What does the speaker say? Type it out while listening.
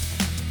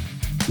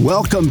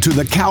Welcome to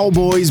the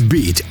Cowboys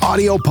Beat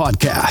audio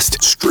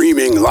podcast,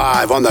 streaming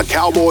live on the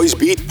Cowboys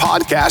Beat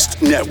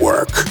Podcast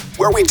Network,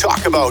 where we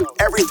talk about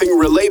everything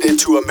related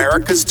to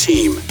America's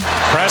team.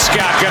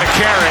 Prescott going to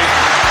carry.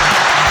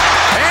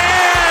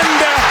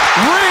 And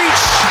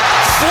reach,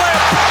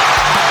 flip,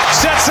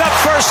 sets up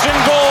first and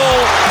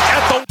goal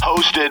at the...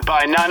 Hosted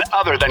by none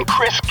other than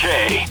Chris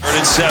K. 3rd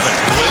and 7,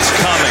 blitz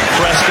coming,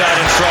 Prescott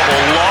in trouble,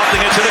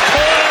 lofting it to the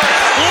corner.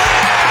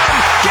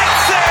 Lamb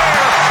gets there,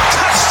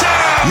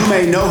 touchdown! You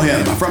may know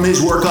him from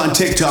his work on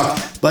TikTok,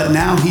 but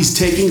now he's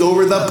taking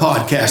over the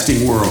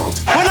podcasting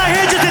world. We're not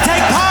here just to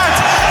take part,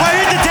 we're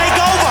here to take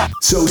over!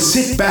 So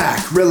sit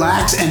back,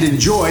 relax, and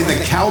enjoy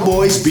the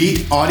Cowboys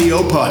Beat audio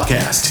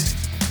podcast.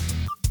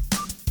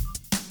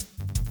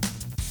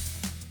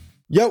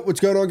 Yo, what's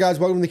going on, guys?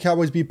 Welcome to the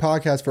Cowboys Beat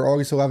Podcast for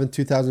August 11th,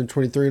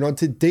 2023. And on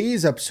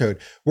today's episode,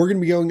 we're going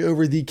to be going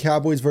over the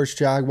Cowboys versus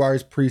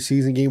Jaguars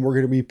preseason game. We're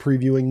going to be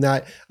previewing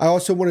that. I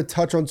also want to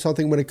touch on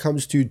something when it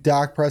comes to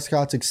Dak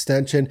Prescott's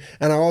extension,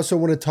 and I also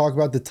want to talk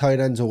about the tight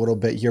ends a little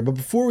bit here. But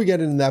before we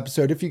get into the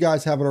episode, if you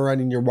guys haven't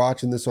already and you're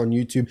watching this on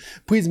YouTube,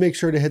 please make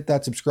sure to hit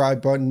that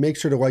subscribe button. Make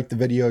sure to like the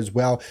video as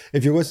well.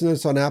 If you're listening to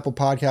this on Apple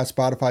Podcasts,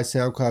 Spotify,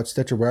 SoundCloud,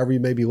 Stitcher, wherever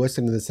you may be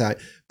listening to this at,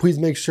 please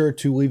make sure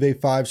to leave a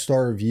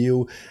 5-star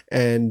review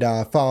and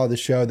follow the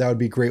show. That would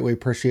be greatly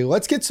appreciated.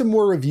 Let's get some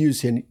more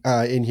reviews in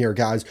here,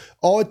 guys.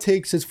 All it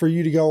takes is for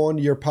you to go on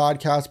to your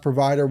podcast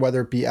provider,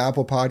 whether it be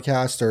Apple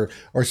Podcasts or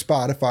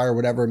Spotify or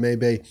whatever it may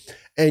be.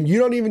 And you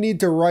don't even need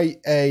to write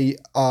a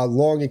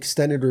long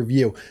extended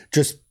review.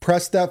 Just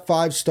press that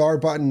 5-star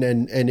button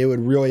and it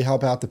would really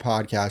help out the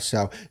podcast.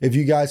 So if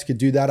you guys could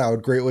do that, I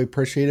would greatly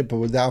appreciate it. But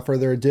without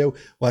further ado,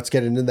 let's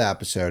get into the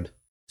episode.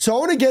 So I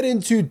want to get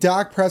into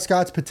Dak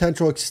Prescott's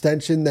potential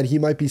extension that he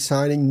might be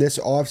signing this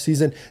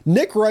offseason.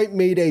 Nick Wright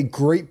made a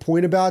great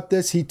point about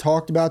this. He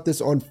talked about this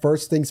on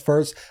First Things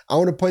First. I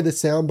want to play the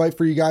soundbite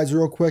for you guys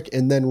real quick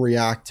and then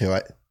react to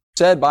it.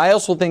 But I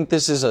also think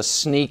this is a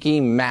sneaky,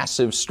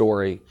 massive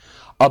story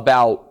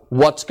about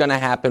what's going to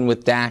happen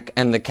with Dak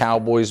and the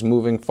Cowboys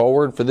moving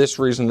forward for this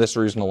reason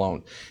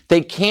alone.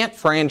 They can't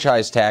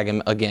franchise tag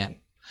him again.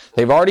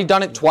 They've already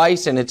done it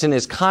twice, and it's in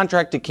his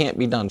contract. It can't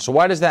be done. So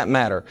why does that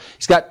matter?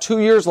 He's got 2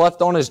 years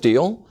left on his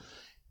deal.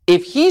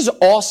 If he's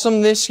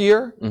awesome this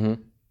year,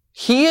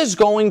 he is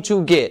going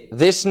to get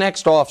this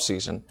next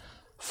offseason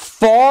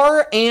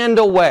far and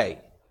away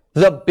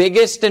the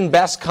biggest and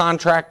best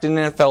contract in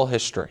NFL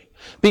history.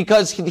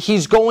 Because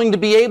he's going to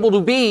be able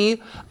to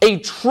be a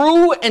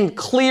true and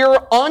clear,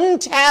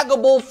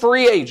 untaggable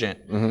free agent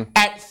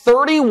at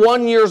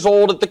 31 years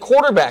old at the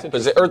quarterback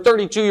position, or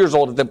 32 years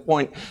old at the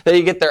point that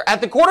you get there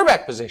at the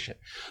quarterback position.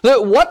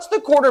 What's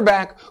the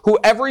quarterback who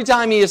every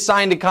time he has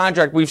signed a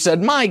contract, we've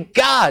said, my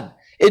God,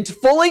 it's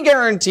fully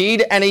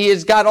guaranteed, and he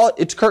has got all.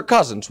 It's Kirk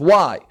Cousins.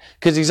 Why?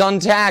 Because he's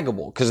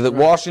untaggable. Because the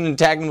Washington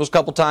tagged him a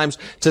couple times.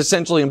 It's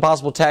essentially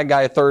impossible to tag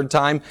guy a third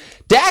time.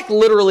 Dak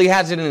literally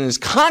has it in his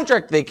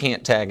contract they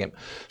can't tag him.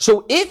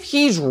 So if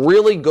he's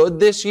really good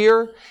this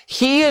year,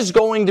 he is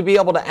going to be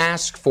able to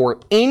ask for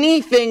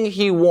anything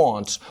he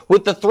wants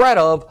with the threat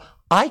of,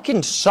 I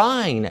can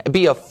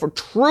be a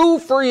true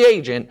free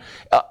agent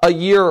a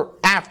year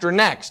after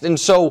next. And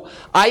so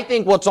I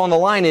think what's on the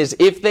line is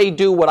if they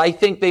do what I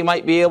think they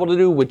might be able to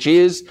do, which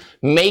is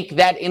make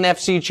that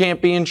NFC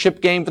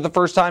championship game for the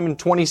first time in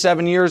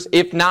 27 years,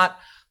 if not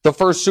the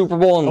first Super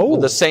Bowl in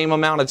the same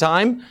amount of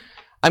time.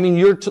 I mean,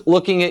 you're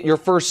looking at your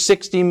first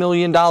 $60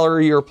 million a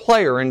year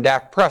player in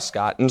Dak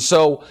Prescott. And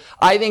so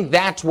I think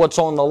that's what's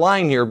on the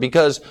line here,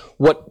 because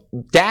what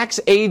Dak's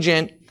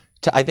agent,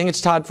 I think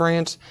it's Todd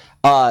France,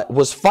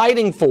 was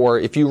fighting for,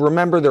 if you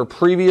remember their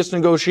previous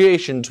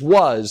negotiations,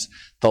 was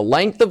the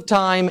length of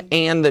time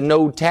and the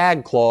no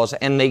tag clause,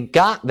 and they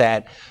got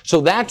that.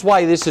 So that's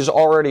why this is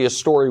already a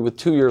story with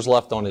 2 years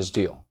left on his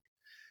deal.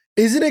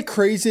 Isn't it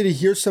crazy to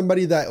hear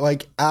somebody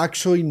that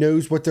actually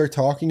knows what they're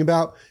talking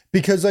about?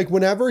 Because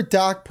whenever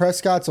Dak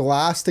Prescott's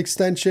last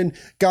extension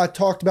got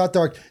talked about,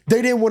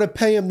 they didn't want to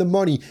pay him the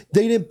money.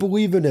 They didn't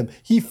believe in him.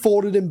 He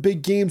folded in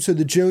big games, so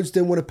the Jones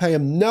didn't want to pay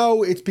him.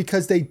 No, it's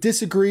because they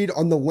disagreed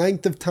on the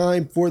length of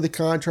time for the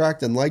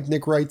contract, and like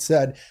Nick Wright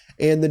said,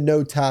 and the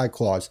no tag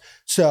clause.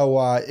 So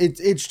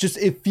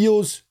it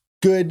feels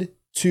good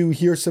to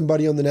hear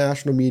somebody on the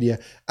national media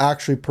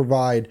actually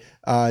provide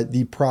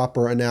the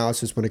proper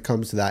analysis when it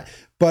comes to that.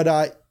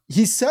 But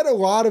he said a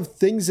lot of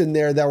things in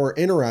there that were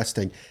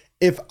interesting.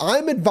 If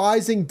I'm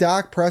advising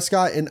Dak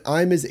Prescott and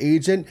I'm his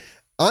agent,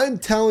 I'm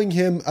telling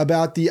him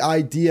about the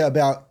idea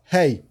about,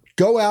 hey,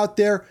 go out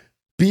there,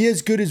 be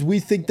as good as we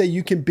think that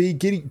you can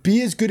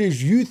be as good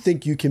as you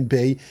think you can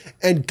be,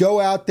 and go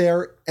out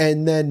there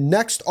and then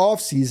next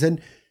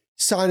offseason,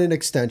 sign an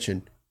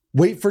extension.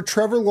 Wait for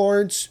Trevor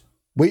Lawrence,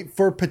 wait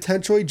for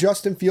potentially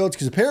Justin Fields,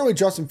 because apparently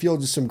Justin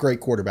Fields is some great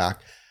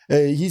quarterback.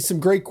 He's some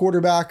great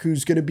quarterback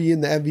who's going to be in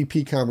the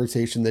MVP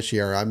conversation this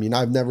year. I mean,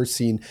 I've never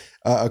seen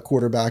a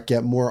quarterback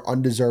get more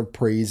undeserved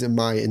praise in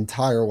my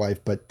entire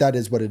life, but that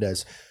is what it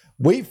is.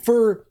 Wait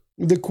for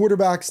the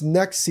quarterbacks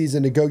next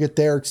season to go get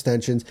their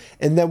extensions,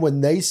 and then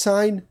when they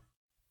sign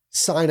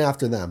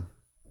after them.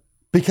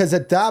 because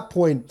at that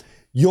point,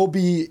 you'll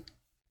be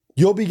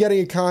getting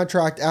a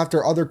contract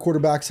after other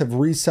quarterbacks have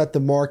reset the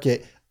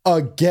market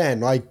again.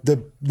 Like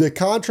the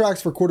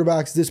contracts for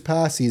quarterbacks this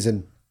past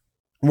season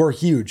were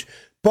huge.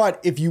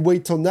 But if you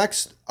wait till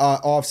next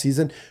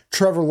offseason,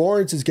 Trevor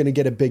Lawrence is going to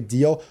get a big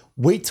deal.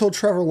 Wait till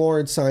Trevor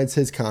Lawrence signs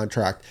his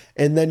contract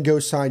and then go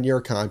sign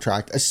your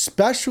contract,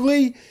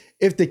 especially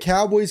if the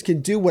Cowboys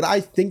can do what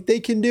I think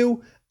they can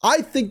do.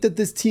 I think that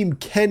this team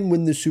can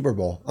win the Super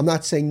Bowl. I'm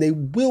not saying they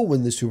will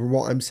win the Super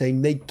Bowl. I'm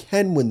saying they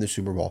can win the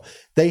Super Bowl.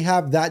 They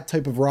have that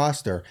type of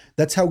roster.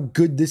 That's how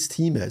good this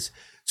team is.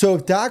 So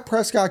if Dak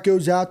Prescott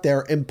goes out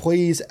there and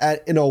plays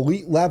at an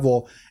elite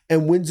level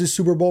and wins the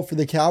Super Bowl for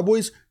the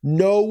Cowboys,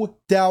 no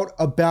doubt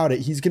about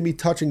it, he's going to be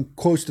touching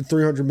close to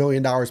 $300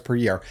 million per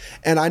year.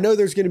 And I know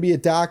there's going to be a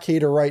Dak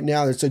hater right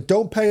now that's like,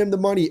 don't pay him the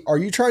money. Are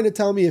you trying to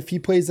tell me if he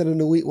plays at an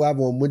elite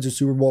level and wins a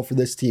Super Bowl for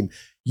this team,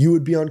 you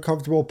would be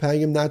uncomfortable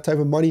paying him that type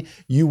of money?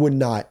 You would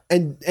not.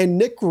 And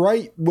Nick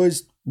Wright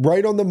was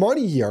right on the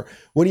money here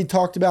when he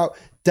talked about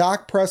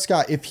Dak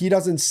Prescott, if he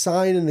doesn't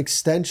sign an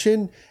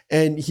extension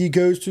and he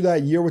goes through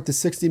that year with the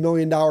 $60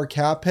 million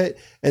cap hit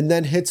and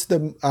then hits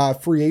the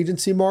free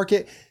agency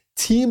market,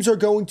 teams are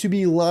going to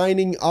be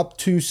lining up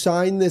to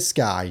sign this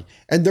guy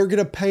and they're going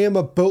to pay him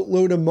a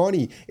boatload of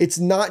money. It's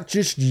not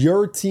just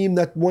your team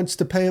that wants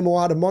to pay him a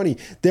lot of money.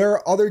 There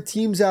are other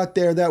teams out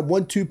there that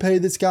want to pay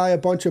this guy a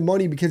bunch of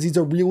money because he's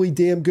a really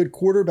damn good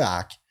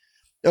quarterback.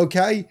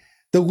 Okay?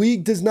 The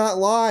league does not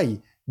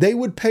lie. They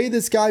would pay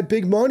this guy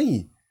big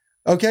money.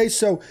 Okay,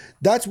 so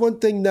that's one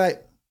thing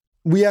that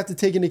we have to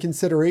take into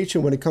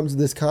consideration when it comes to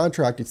this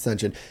contract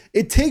extension.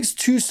 It takes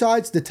two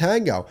sides to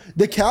tango.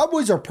 The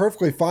Cowboys are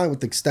perfectly fine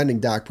with extending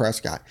Dak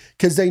Prescott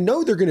because they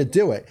know they're going to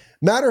do it.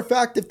 Matter of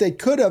fact, if they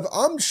could have,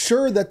 I'm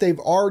sure that they've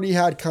already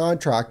had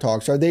contract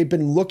talks or they've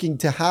been looking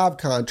to have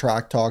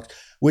contract talks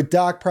with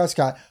Dak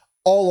Prescott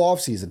all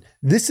offseason.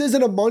 This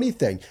isn't a money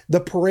thing. The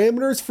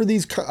parameters for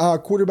these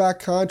quarterback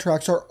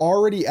contracts are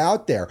already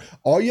out there.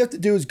 All you have to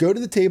do is go to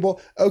the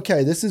table.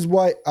 Okay, this is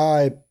what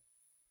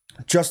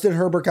Justin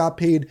Herbert got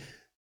paid.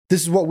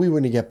 This is what we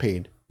want to get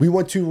paid. We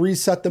want to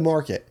reset the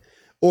market.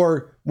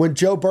 Or when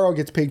Joe Burrow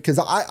gets paid, because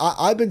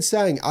I've been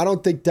saying I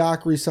don't think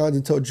Dak resigns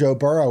until Joe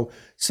Burrow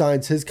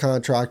signs his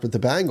contract with the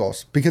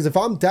Bengals. Because if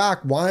I'm Dak,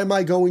 why am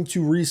I going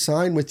to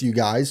re-sign with you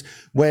guys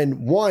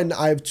when, one,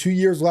 I have 2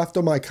 years left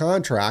on my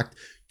contract,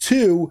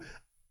 two,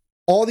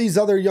 all these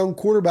other young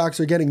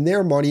quarterbacks are getting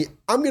their money.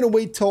 I'm going to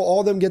wait till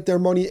all of them get their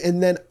money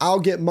and then I'll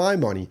get my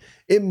money.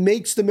 It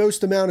makes the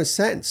most amount of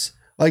sense.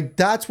 Like,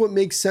 that's what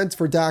makes sense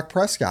for Dak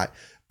Prescott.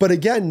 But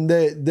again,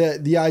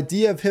 the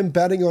idea of him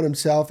betting on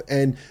himself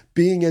and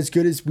being as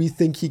good as we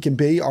think he can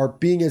be or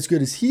being as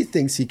good as he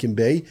thinks he can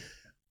be,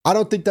 I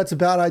don't think that's a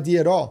bad idea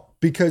at all.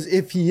 Because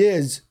if he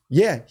is,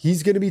 yeah,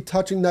 he's going to be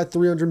touching that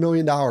 $300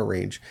 million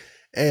range.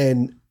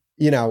 And,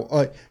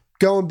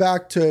 going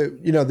back to,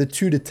 the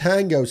two to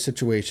tango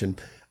situation,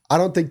 I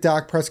don't think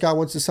Dak Prescott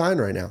wants to sign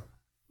right now.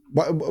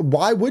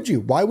 Why would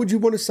you? Why would you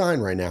want to sign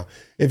right now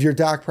if you're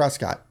Dak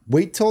Prescott?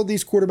 Wait till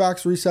these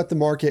quarterbacks reset the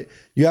market.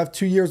 You have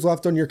 2 years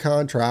left on your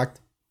contract.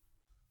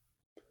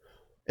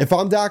 If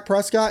I'm Dak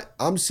Prescott,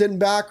 I'm sitting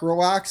back,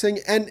 relaxing.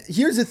 And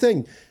here's the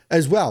thing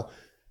as well.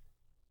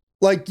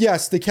 Like,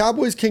 yes, the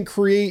Cowboys can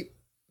create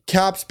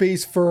cap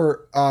space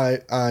for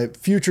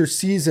future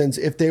seasons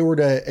if they were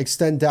to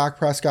extend Dak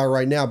Prescott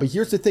right now. But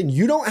here's the thing.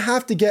 You don't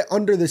have to get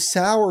under the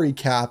salary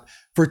cap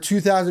for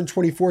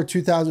 2024,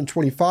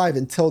 2025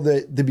 until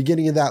the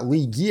beginning of that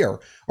league year,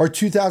 or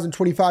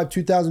 2025,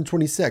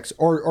 2026,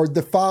 or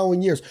the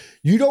following years.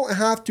 You don't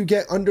have to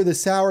get under the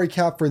salary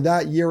cap for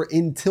that year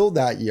until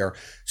that year.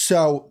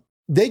 So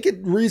they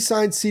could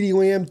re-sign CeeDee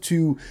Lamb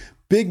to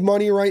big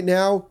money right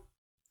now,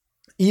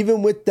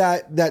 even with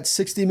that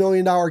 $60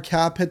 million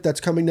cap hit that's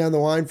coming down the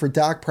line for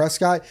Dak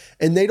Prescott,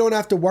 and they don't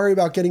have to worry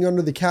about getting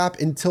under the cap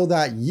until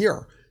that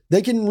year.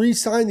 They can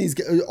re-sign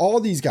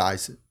all these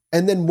guys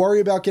and then worry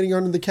about getting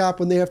under the cap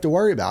when they have to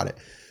worry about it.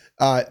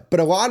 But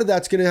a lot of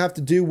that's going to have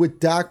to do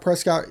with Dak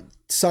Prescott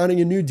signing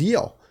a new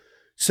deal.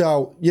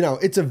 So,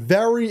 it's a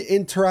very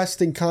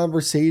interesting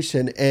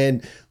conversation.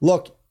 And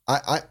look,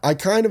 I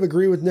kind of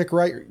agree with Nick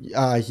Wright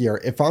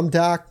here. If I'm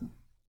Dak,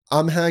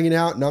 I'm hanging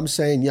out and I'm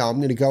saying, I'm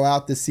going to go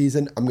out this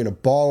season. I'm going to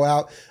ball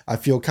out. I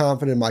feel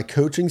confident in my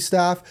coaching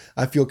staff.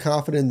 I feel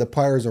confident in the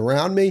players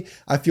around me.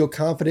 I feel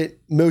confident,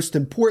 most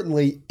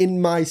importantly, in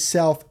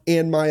myself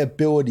and my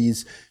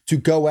abilities to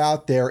go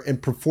out there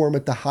and perform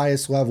at the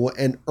highest level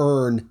and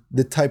earn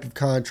the type of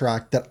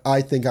contract that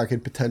I think I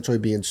could potentially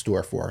be in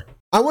store for.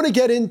 I want to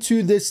get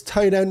into this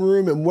tight end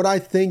room and what I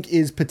think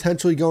is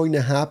potentially going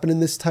to happen in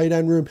this tight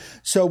end room.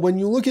 So when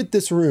you look at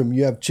this room,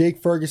 you have Jake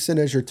Ferguson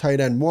as your tight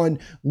end 1,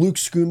 Luke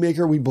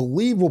Schoonmaker, we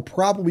believe will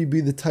probably be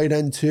the tight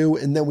end 2,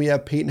 and then we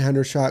have Peyton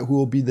Hendershot, who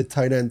will be the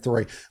tight end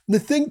 3. The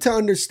thing to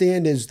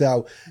understand is,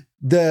 though,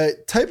 the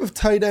type of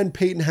tight end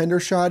Peyton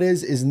Hendershot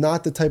is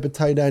not the type of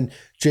tight end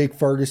Jake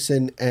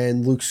Ferguson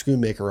and Luke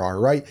Schoonmaker are,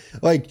 right?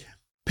 Like,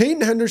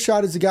 Peyton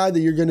Hendershot is a guy that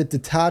you're going to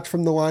detach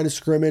from the line of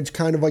scrimmage,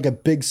 kind of like a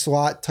big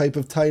slot type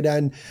of tight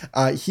end.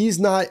 He's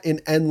not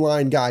an end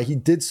line guy. He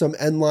did some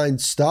end line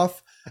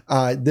stuff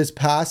this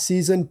past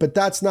season, but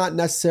that's not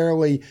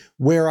necessarily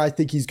where I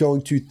think he's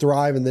going to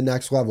thrive in the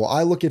next level.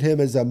 I look at him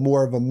as a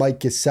more of a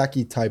Mike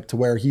Gesicki type, to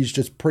where he's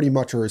just pretty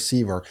much a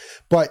receiver.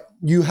 But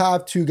you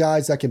have two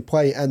guys that can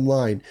play end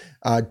line,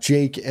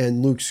 Jake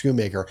and Luke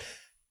Schoonmaker.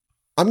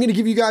 I'm going to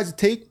give you guys a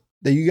take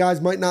that you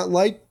guys might not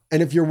like.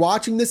 And if you're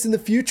watching this in the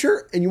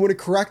future and you want to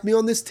correct me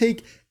on this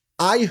take,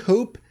 I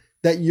hope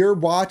that you're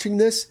watching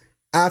this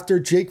after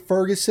Jake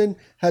Ferguson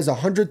has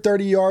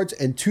 130 yards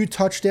and 2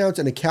 touchdowns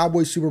and a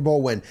Cowboys Super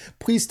Bowl win.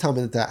 Please tell me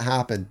that that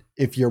happened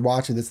if you're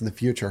watching this in the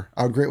future.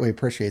 I would greatly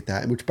appreciate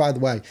that. Which, by the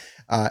way,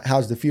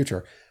 how's the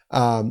future?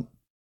 Enough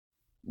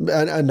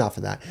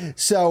of that.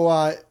 So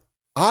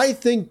I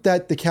think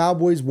that the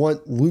Cowboys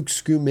want Luke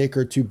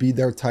Schoonmaker to be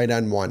their tight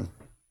end 1.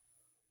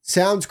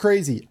 Sounds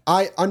crazy.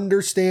 I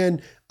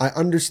understand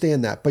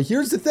that. But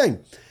here's the thing.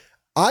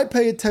 I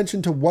pay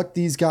attention to what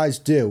these guys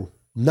do,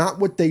 not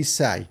what they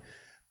say.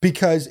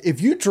 Because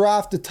if you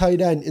draft a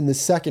tight end in the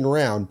second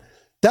round,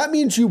 that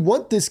means you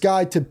want this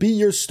guy to be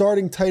your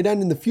starting tight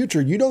end in the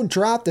future. You don't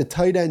draft a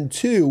tight end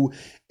 2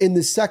 in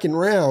the second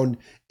round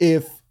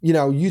if,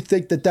 you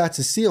think that that's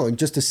a ceiling,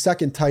 just a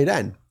second tight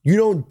end. You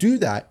don't do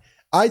that.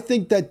 I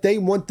think that they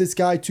want this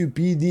guy to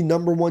be the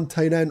number 1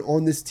 tight end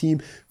on this team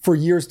for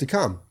years to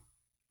come.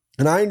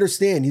 And I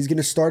understand he's going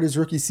to start his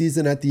rookie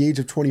season at the age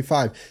of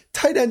 25.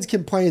 Tight ends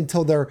can play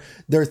until they're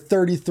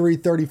 33,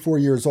 34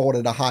 years old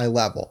at a high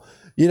level.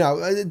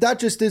 That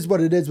just is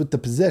what it is with the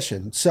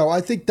position. So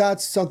I think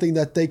that's something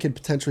that they could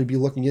potentially be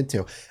looking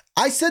into.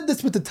 I said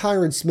this with the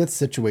Tyron Smith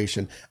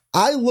situation.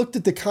 I looked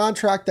at the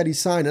contract that he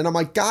signed and I'm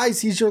like,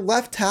 guys, he's your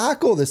left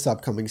tackle this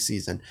upcoming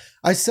season.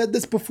 I said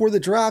this before the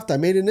draft. I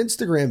made an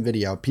Instagram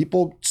video.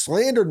 People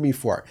slandered me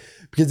for it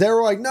because they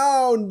were like,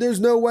 no,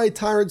 there's no way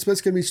Tyron Smith's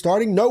going to be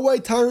starting. No way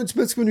Tyron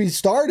Smith's going to be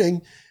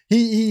starting.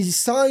 He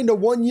signed a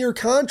 1-year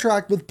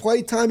contract with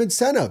playtime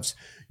incentives.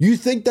 You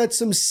think that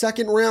some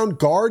second round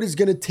guard is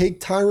going to take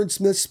Tyron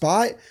Smith's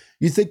spot?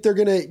 You think they're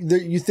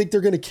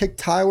going to kick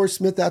Tyler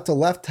Smith out to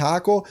left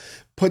tackle,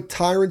 put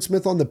Tyron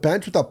Smith on the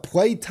bench with a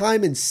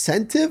playtime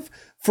incentive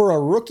for a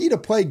rookie to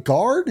play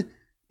guard?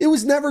 It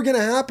was never going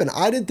to happen.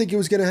 I didn't think it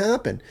was going to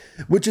happen,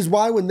 which is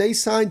why when they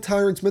signed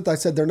Tyron Smith, I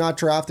said they're not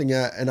drafting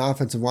an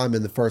offensive lineman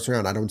in the first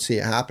round. I don't see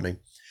it happening.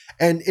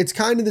 And it's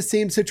kind of the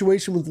same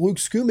situation with Luke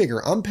Schoonmaker.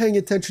 I'm paying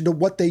attention to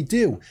what they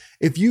do.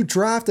 If you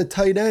draft a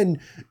tight end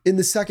in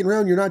the second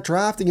round, you're not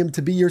drafting him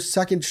to be your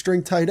second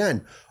string tight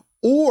end.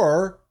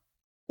 Or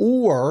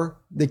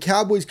the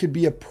Cowboys could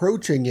be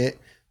approaching it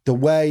the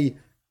way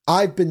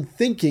I've been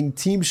thinking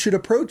teams should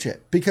approach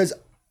it. Because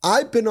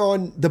I've been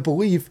on the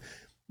belief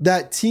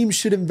that teams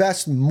should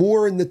invest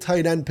more in the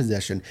tight end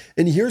position.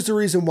 And here's the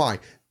reason why.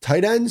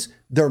 Tight ends,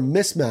 they're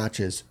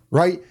mismatches,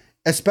 right?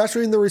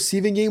 Especially in the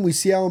receiving game, we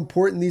see how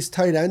important these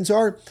tight ends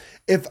are.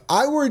 If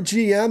I were a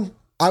GM,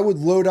 I would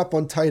load up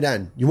on tight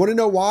end. You want to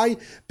know why?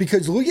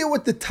 Because look at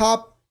what the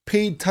top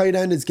paid tight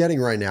end is getting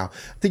right now.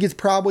 I think it's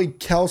probably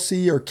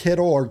Kelsey or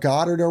Kittle or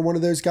Goddard or one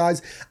of those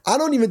guys. I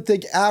don't even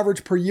think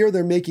average per year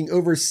they're making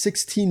over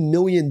 $16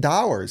 million.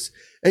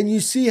 And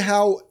you see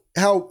how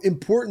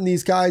important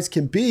these guys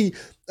can be.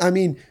 I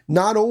mean,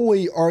 not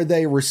only are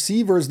they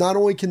receivers, not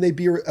only can they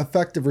be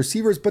effective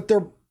receivers, but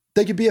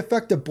they could be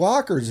effective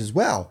blockers as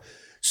well.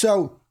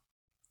 So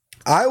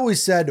I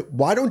always said,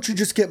 why don't you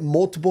just get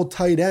multiple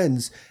tight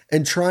ends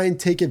and try and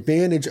take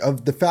advantage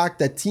of the fact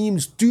that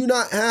teams do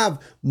not have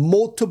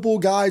multiple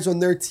guys on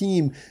their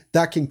team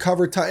that can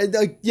cover tight.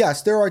 Like,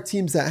 yes, there are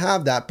teams that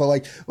have that,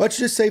 but let's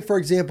just say, for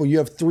example, you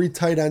have 3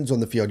 tight ends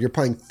on the field. You're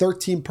playing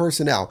 13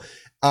 personnel.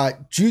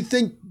 Do you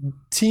think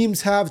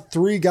teams have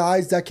 3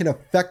 guys that can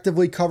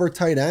effectively cover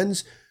tight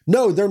ends?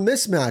 No, they're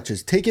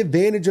mismatches. Take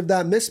advantage of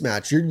that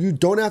mismatch. You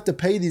don't have to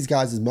pay these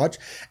guys as much,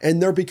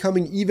 and they're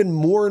becoming even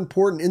more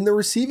important in the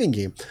receiving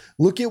game.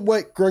 Look at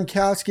what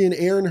Gronkowski and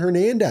Aaron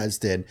Hernandez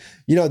did.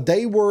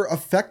 They were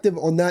effective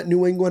on that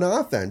New England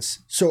offense.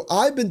 So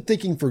I've been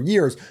thinking for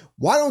years,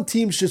 why don't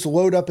teams just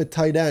load up at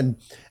tight end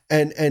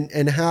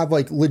and have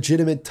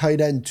legitimate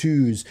tight end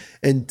 2s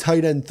and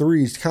tight end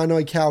 3s, kind of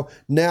like how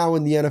now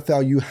in the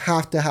NFL you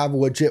have to have a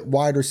legit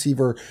wide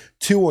receiver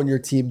 2 on your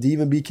team to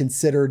even be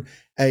considered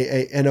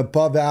an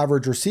above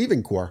average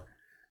receiving core.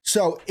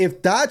 So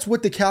if that's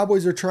what the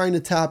Cowboys are trying to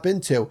tap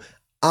into,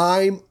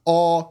 I'm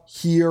all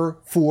here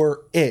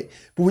for it.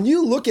 But when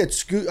you look at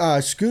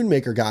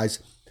Schoonmaker, guys,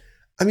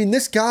 I mean,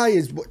 this guy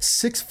is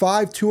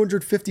 6'5",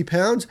 250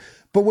 pounds.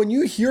 But when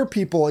you hear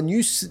people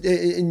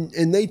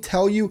and they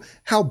tell you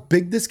how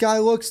big this guy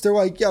looks, they're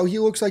like, yo, he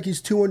looks like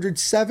he's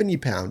 270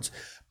 pounds.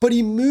 But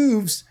he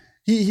moves.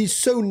 He's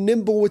so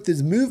nimble with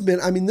his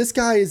movement. I mean, this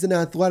guy is an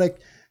athletic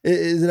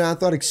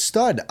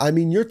stud. I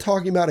mean, you're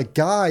talking about a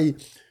guy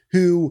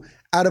who,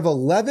 out of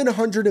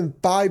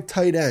 1,105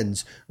 tight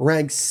ends,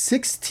 ranks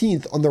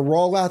 16th on the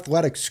Raw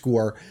Athletic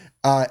score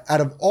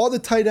out of all the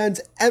tight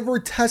ends ever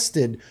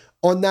tested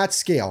on that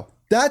scale.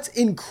 That's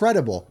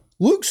incredible.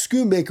 Luke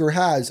Schoonmaker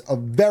has a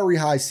very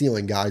high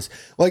ceiling, guys.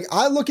 Like,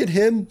 I look at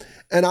him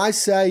and I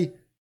say,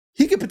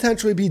 he could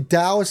potentially be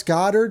Dallas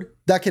Goedert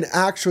that can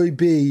actually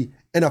be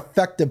an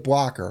effective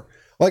blocker.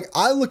 Like,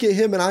 I look at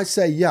him and I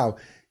say, yo,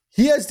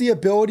 he has the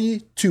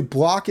ability to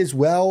block as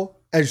well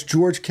as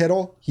George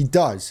Kittle. He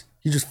does.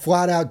 He just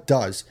flat out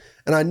does.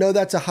 And I know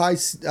that's a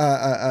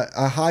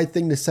high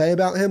thing to say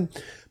about him,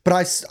 but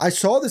I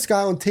saw this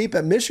guy on tape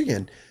at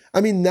Michigan.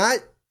 I mean,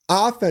 that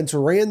offense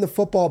ran the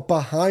football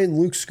behind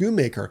Luke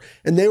Schoonmaker,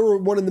 and they were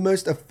one of the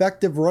most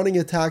effective running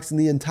attacks in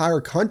the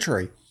entire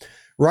country,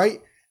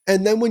 right?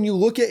 And then when you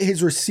look at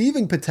his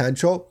receiving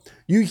potential,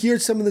 you hear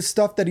some of the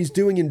stuff that he's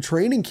doing in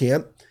training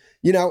camp.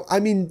 You know, I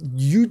mean,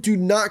 you do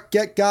not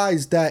get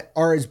guys that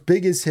are as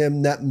big as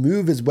him, that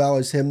move as well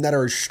as him, that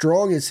are as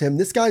strong as him.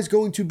 This guy's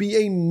going to be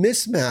a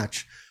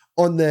mismatch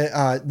on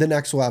the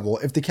next level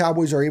if the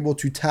Cowboys are able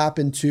to tap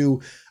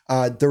into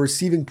the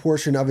receiving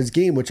portion of his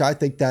game, which I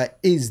think that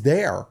is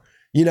there.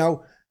 You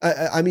know,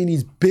 I mean,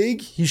 he's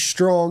big, he's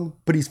strong,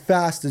 but he's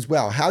fast as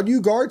well. How do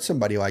you guard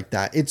somebody like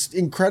that? It's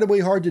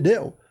incredibly hard to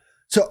do.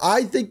 So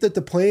I think that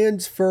the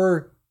plans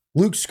for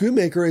Luke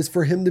Schoonmaker is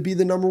for him to be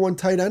the number one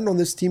tight end on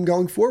this team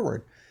going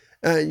forward.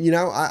 You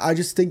know, I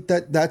just think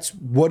that that's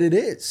what it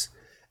is.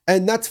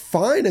 And that's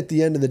fine at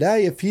the end of the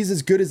day if he's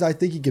as good as I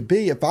think he could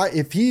be.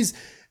 If he's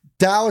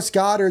Dallas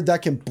Goedert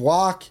that can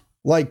block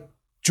like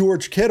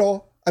George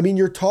Kittle, I mean,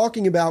 you're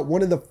talking about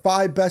one of the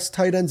 5 best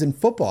tight ends in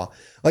football.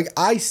 Like,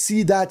 I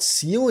see that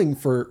ceiling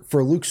for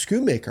Luke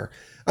Schoonmaker.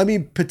 I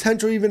mean,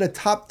 potentially even a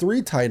top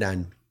 3 tight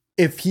end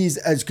if he's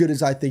as good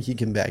as I think he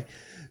can be.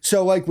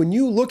 So, like, when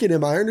you look at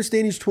him, I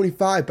understand he's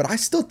 25, but I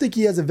still think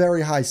he has a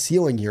very high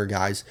ceiling here,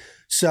 guys.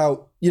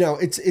 So, you know,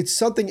 it's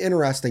something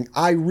interesting.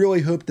 I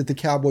really hope that the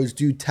Cowboys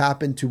do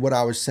tap into what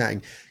I was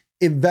saying.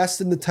 Invest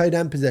in the tight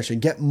end position.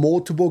 Get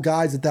multiple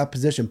guys at that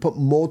position. Put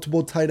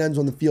multiple tight ends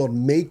on the field.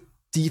 Make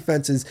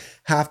defenses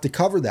have to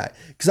cover that.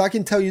 Because I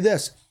can tell you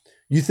this.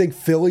 You think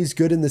Philly's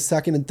good in the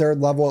second and third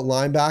level at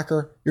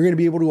linebacker? You're going to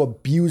be able to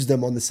abuse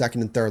them on the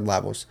second and third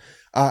levels.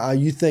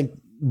 You think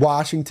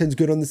Washington's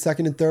good on the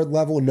second and third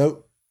level?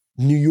 Nope.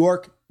 New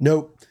York?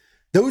 Nope.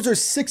 Those are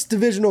 6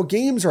 divisional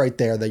games right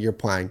there that you're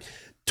playing,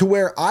 to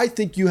where I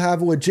think you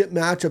have a legit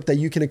matchup that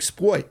you can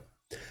exploit.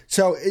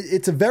 So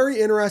it's a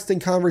very interesting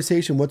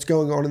conversation, what's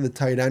going on in the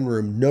tight end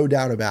room, no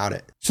doubt about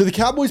it. So the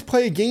Cowboys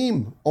play a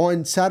game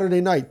on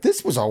Saturday night.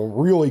 This was a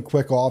really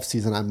quick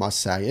offseason, I must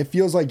say. It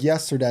feels like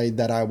yesterday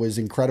that I was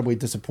incredibly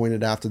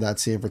disappointed after that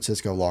San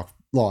Francisco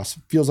loss.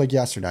 Feels like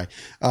yesterday.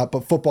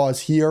 But football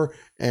is here,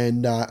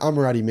 and I'm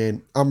ready,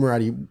 man. I'm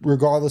ready,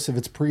 regardless if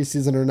it's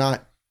preseason or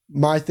not.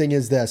 My thing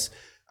is this.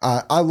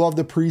 I love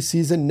the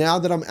preseason. Now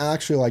that I'm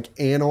actually like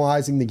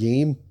analyzing the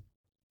game,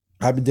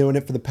 I've been doing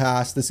it for the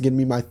past, this is going to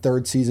be my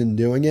 3rd season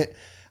doing it.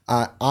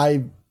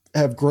 I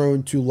have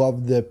grown to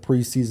love the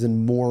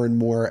preseason more and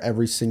more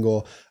every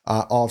single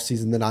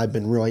offseason that I've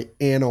been really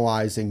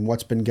analyzing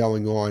what's been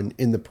going on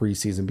in the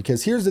preseason.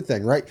 Because here's the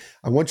thing, right?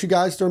 I want you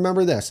guys to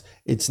remember this.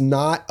 It's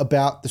not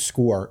about the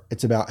score.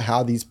 It's about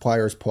how these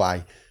players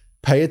play.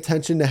 Pay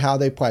attention to how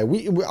they play.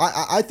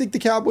 I think the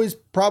Cowboys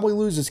probably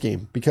lose this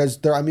game because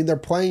they're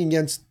playing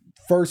against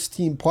first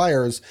team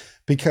players,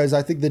 because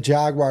I think the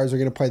Jaguars are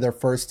going to play their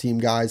first team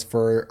guys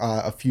for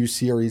a few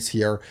series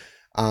here.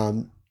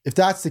 If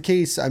that's the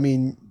case, I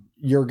mean,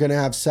 you're going to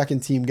have second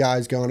team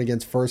guys going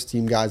against first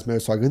team guys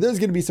most likely. There's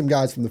going to be some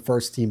guys from the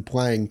first team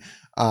playing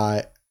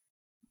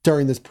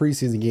during this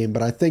preseason game,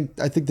 but I think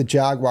the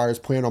Jaguars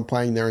plan on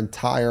playing their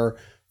entire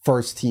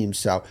first team.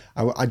 So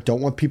I don't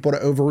want people to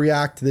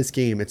overreact to this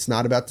game. It's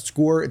not about the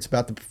score. It's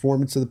about the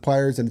performance of the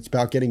players, and it's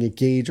about getting a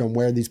gauge on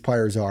where these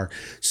players are.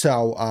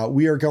 So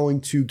we are going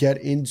to get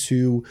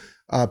into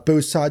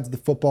both sides of the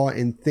football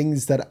and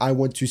things that I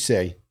want to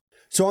say.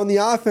 So on the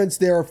offense,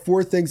 there are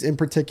 4 things in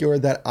particular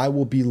that I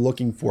will be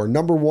looking for.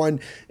 Number 1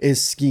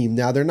 is scheme.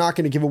 Now, they're not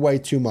going to give away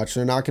too much.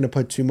 They're not going to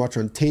put too much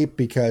on tape,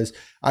 because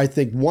I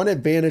think one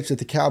advantage that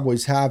the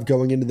Cowboys have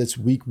going into this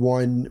week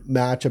 1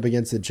 matchup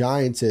against the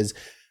Giants is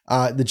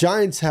the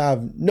Giants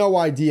have no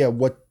idea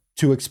what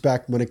to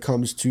expect when it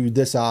comes to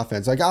this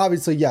offense. Like,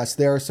 obviously, yes,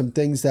 there are some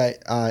things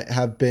that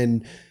have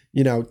been,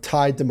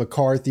 tied to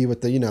McCarthy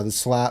with the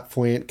slat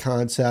flant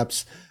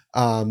concepts.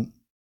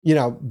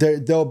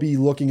 They'll be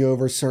looking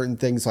over certain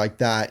things like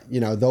that.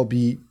 They'll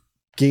be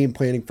game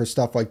planning for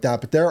stuff like that.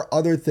 But there are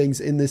other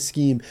things in this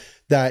scheme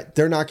that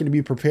they're not going to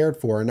be prepared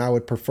for. And I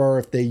would prefer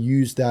if they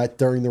use that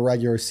during the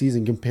regular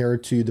season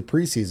compared to the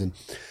preseason.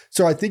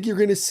 So I think you're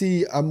going to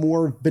see a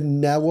more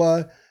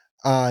vanilla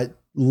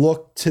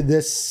look to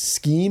this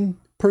scheme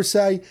per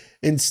se,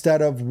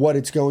 instead of what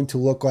it's going to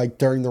look like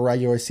during the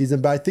regular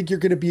season. But I think you're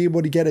going to be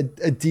able to get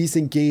a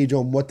decent gauge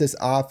on what this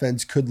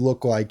offense could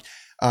look like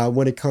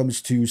when it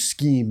comes to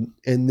scheme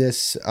in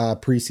this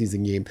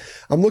preseason game.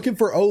 I'm looking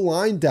for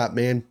O-line depth,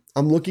 man.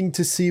 I'm looking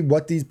to see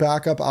what these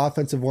backup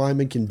offensive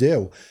linemen can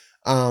do.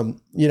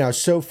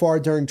 So far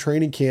during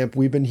training camp,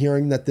 we've been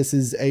hearing that this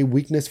is a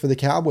weakness for the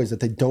Cowboys, that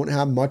they don't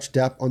have much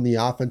depth on the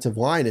offensive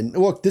line. And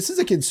look, this is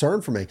a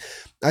concern for me.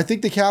 I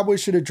think the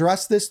Cowboys should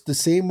address this the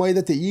same way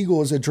that the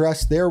Eagles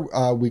addressed their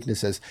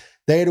weaknesses.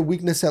 They had a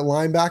weakness at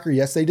linebacker.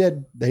 Yes, they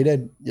did. They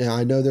did. Yeah,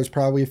 I know there's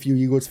probably a few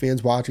Eagles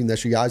fans watching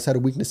this. You guys had a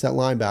weakness at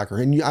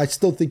linebacker. And I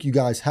still think you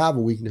guys have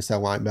a weakness at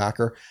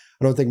linebacker.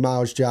 I don't think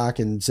Miles Jack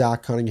and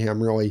Zach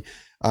Cunningham really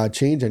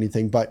change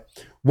anything. But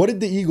what did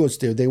the Eagles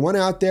do? They went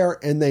out there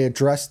and they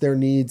addressed their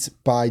needs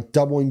by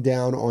doubling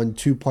down on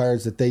two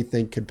players that they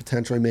think could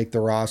potentially make the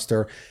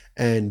roster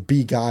and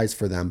be guys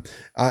for them.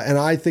 And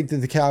I think that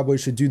the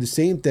Cowboys should do the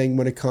same thing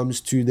when it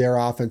comes to their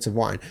offensive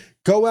line.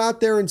 Go out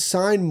there and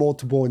sign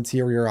multiple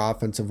interior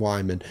offensive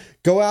linemen.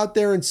 Go out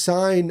there and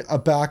sign a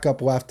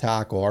backup left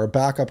tackle or a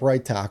backup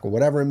right tackle,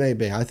 whatever it may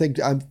be. I think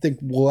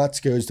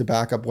Let's goes to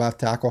backup left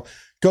tackle.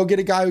 Go get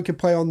a guy who can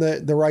play on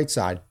the right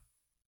side.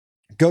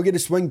 Go get a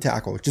swing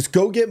tackle. Just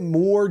go get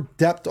more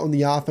depth on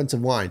the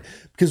offensive line.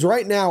 Because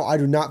right now, I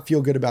do not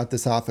feel good about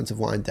this offensive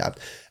line depth.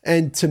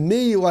 And to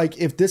me, like,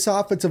 if this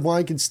offensive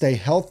line can stay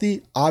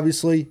healthy,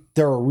 obviously,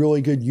 they're a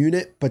really good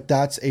unit, but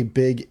that's a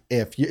big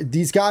if.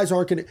 These guys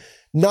aren't going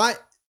to...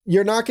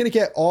 You're not going to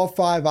get all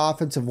 5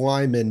 offensive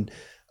linemen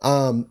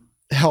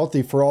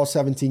healthy for all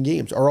 17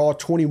 games or all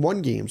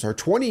 21 games or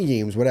 20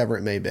 games, whatever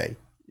it may be.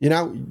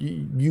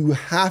 You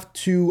have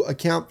to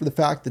account for the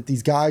fact that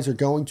these guys are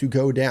going to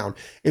go down.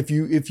 If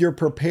you're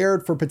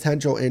prepared for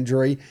potential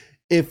injury,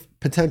 if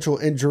potential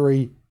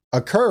injury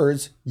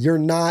occurs, you're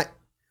not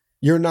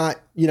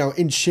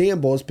in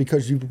shambles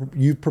because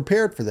you've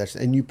prepared for this,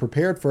 and you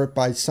prepared for it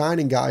by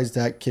signing guys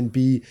that can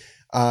be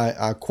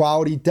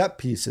quality depth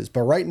pieces.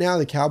 But right now,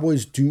 the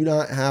Cowboys do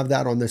not have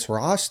that on this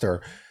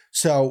roster.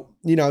 So,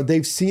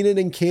 they've seen it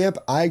in camp.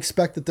 I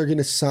expect that they're going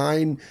to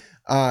sign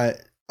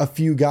a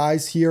few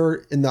guys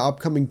here in the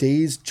upcoming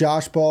days.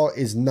 Josh Ball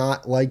is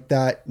not like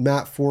that.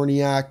 Matt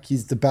Forniak,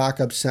 he's the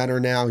backup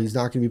center now. He's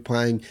not going to be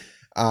playing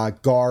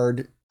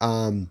guard.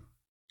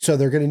 So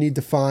they're going to need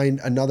to find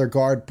another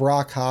guard.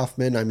 Brock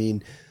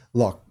Hoffman,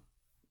 look,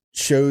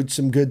 showed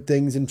some good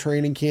things in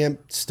training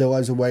camp, still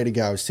has a way to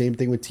go. Same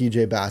thing with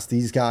TJ Bass.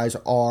 These guys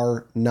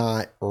are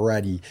not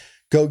ready.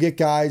 Go get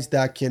guys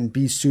that can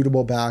be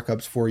suitable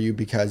backups for you,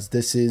 because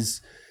this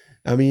is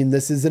an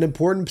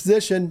important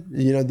position.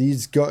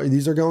 These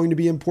are going to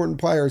be important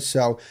players.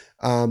 So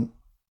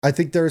I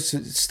think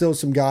there's still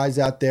some guys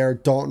out there.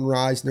 Dalton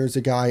Reisner's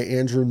a guy.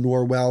 Andrew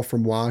Norwell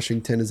from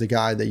Washington is a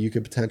guy that you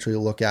could potentially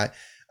look at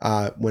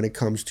when it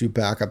comes to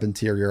backup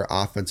interior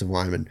offensive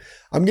linemen.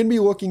 I'm going to be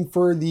looking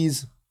for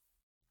these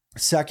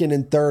second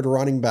and third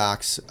running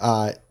backs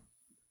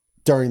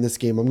during this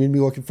game. I'm going to be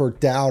looking for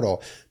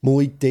Dowdle,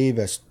 Malik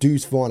Davis,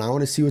 Deuce Vaughn. I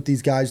want to see what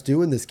these guys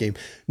do in this game.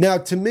 Now,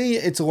 to me,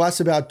 it's less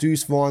about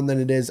Deuce Vaughn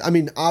than it is.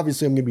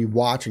 Obviously, I'm going to be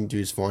watching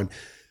Deuce Vaughn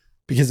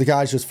because the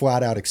guy's just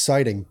flat out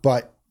exciting.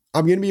 But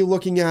I'm going to be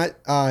looking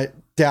at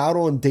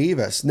Dowdle and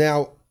Davis.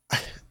 Now,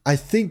 I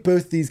think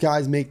both these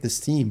guys make this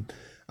team.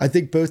 I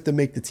think both of them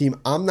make the team.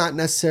 I'm not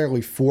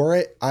necessarily for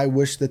it. I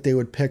wish that they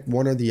would pick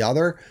one or the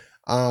other.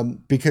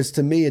 Because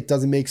to me, it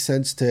doesn't make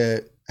sense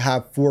to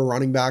have 4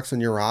 running backs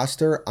on your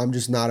roster. I'm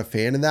just not a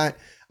fan of that.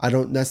 I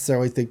don't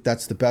necessarily think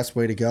that's the best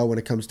way to go when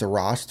it comes to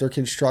roster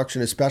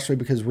construction, especially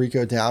because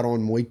Rico Dowdle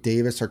and Malik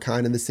Davis are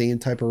kind of the same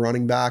type of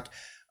running back,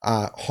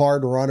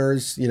 hard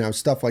runners,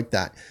 stuff like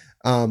that.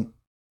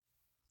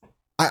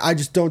 I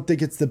just don't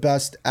think it's the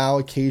best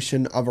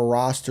allocation of a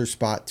roster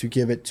spot to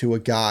give it to a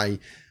guy,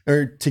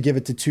 or to give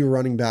it to 2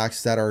 running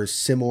backs that are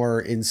similar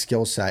in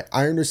skill set.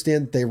 I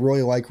understand that they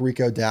really like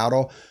Rico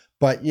Dowdle,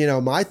 but,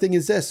 my thing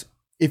is this.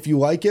 If you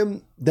like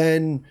him,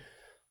 then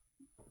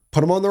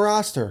put him on the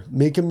roster.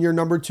 Make him your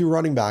number 2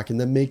 running back, and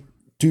then make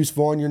Deuce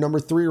Vaughn your number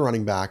 3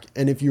 running back.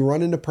 And if you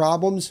run into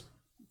problems,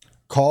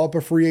 call up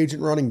a free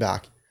agent running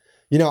back.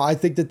 I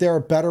think that there are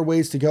better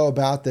ways to go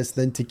about this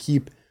than to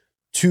keep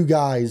 2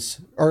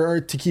 guys, or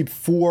to keep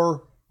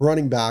 4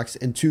 running backs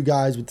and 2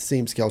 guys with the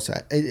same skill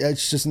set.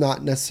 It's just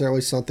not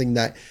necessarily something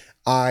that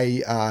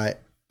I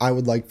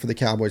would like for the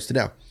Cowboys to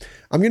do.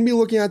 I'm going to be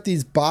looking at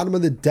these bottom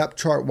of the depth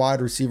chart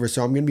wide receivers.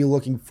 So I'm going to be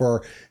looking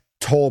for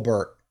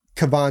Tolbert,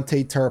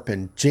 Kavontae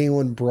Turpin,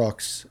 Jalen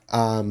Brooks,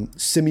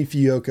 Simi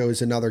Fioco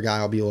is another guy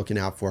I'll be looking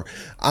out for.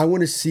 I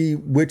want to see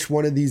which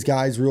one of these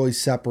guys really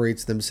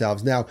separates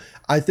themselves. Now,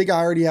 I think I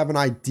already have an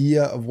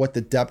idea of what the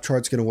depth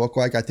chart's going to look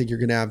like. I think you're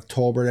going to have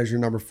Tolbert as your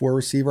number 4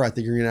 receiver. I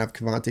think you're going to have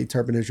Kavontae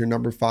Turpin as your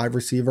number 5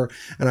 receiver.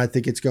 And I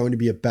think it's going to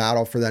be a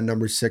battle for that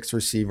number 6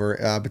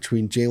 receiver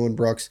between Jalen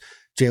Brooks,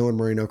 Jalen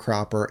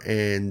Moreno-Cropper,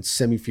 and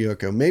Simi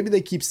Fioco. Maybe they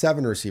keep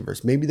 7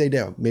 receivers. Maybe they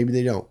do. Maybe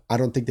they don't. I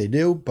don't think they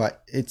do,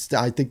 but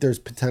I think there's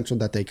potential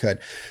that they could.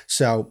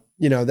 So,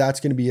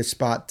 that's going to be a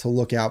spot to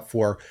look out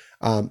for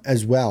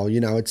as well.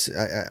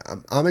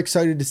 I'm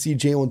excited to see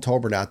Jalen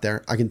Tolbert out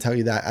there. I can tell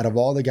you that. Out of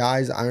all the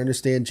guys, I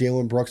understand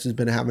Jalen Brooks has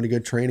been having a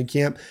good training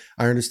camp.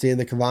 I understand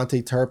that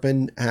Kavontae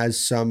Turpin has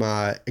some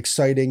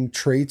exciting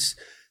traits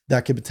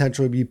that could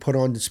potentially be put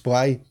on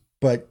display.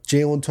 But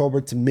Jalen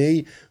Tolbert, to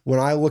me, when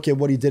I look at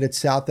what he did at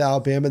South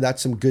Alabama,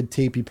 that's some good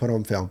tape he put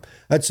on film.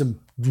 That's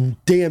some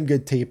damn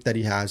good tape that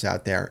he has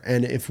out there.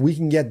 And if we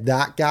can get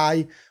that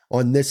guy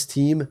on this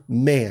team,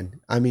 man,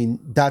 I mean,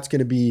 that's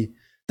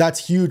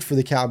huge for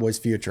the Cowboys'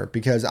 future,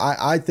 because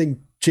I think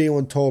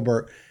Jalen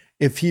Tolbert,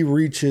 if he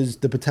reaches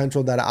the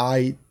potential that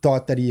I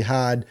thought that he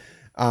had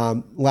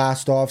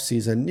last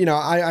offseason,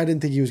 I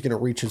didn't think he was going to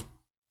reach his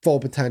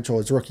full potential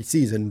his rookie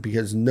season,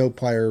 because no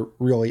player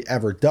really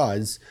ever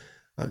does,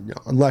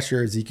 unless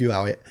you're Ezekiel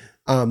Elliott.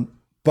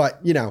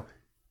 But,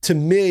 to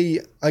me,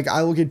 like,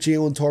 I look at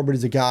Jalen Tolbert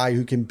as a guy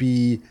who can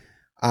be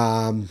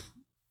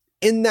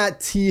in that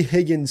T.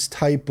 Higgins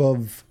type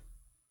of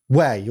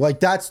way.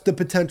 Like, that's the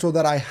potential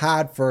that I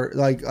had for,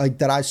 like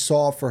that I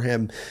saw for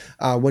him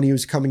when he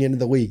was coming into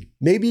the league.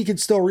 Maybe he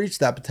could still reach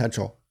that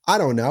potential. I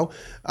don't know.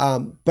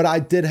 But I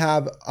did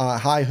have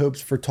high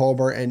hopes for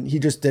Tolbert, and he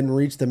just didn't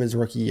reach them his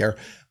rookie year.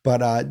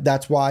 But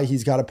that's why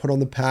he's got to put on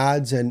the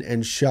pads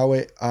and show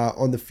it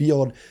on the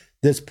field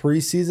this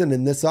preseason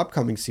and this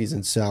upcoming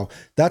season. So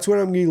that's what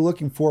I'm going to be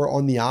looking for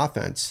on the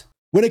offense.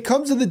 When it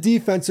comes to the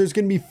defense, there's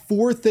going to be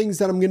 4 things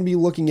that I'm going to be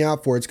looking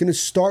out for. It's going to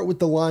start with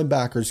the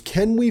linebackers.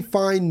 Can we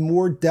find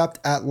more depth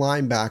at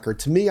linebacker?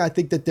 To me, I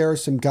think that there are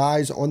some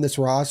guys on this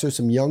roster,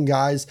 some young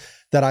guys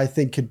that I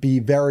think could be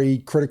very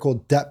critical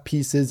depth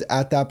pieces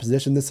at that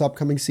position this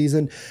upcoming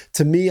season.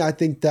 To me, I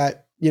think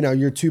that,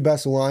 your 2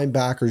 best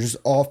linebackers, just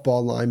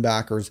off-ball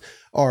linebackers,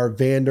 are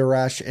Van Der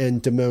Esch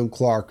and Damone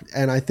Clark.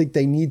 And I think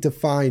they need to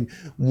find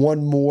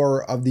one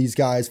more of these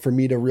guys for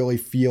me to really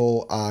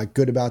feel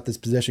good about this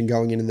position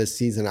going into this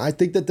season. I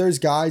think that there's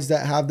guys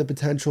that have the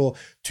potential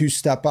to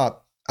step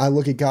up. I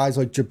look at guys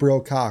like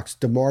Jabril Cox,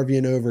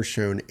 DeMarvion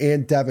Overshown,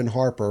 and Devin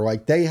Harper.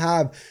 Like, they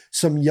have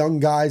some young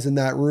guys in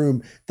that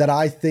room that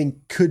I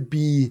think could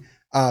be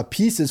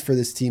pieces for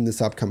this team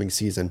this upcoming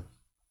season.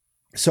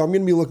 So I'm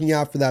going to be looking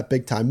out for that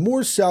big time.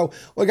 More so,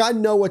 like, I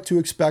know what to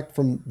expect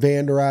from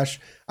Van Der Esch.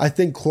 I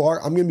think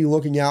Clark, I'm going to be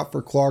looking out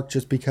for Clark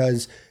just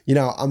because,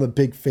 I'm a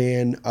big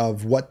fan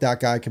of what that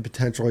guy could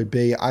potentially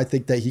be. I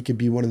think that he could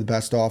be one of the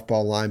best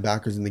off-ball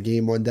linebackers in the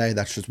game one day.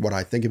 That's just what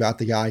I think about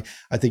the guy.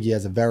 I think he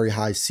has a very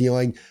high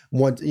ceiling.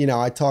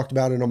 I talked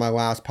about it on my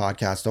last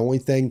podcast. The only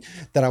thing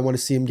that I want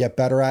to see him get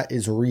better at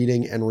is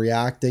reading and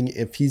reacting.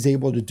 If he's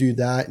able to do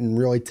that and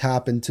really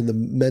tap into the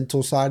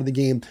mental side of the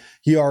game,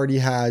 he already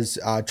has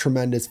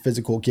tremendous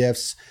physical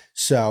gifts.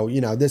 So,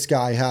 this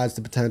guy has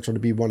the potential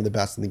to be one of the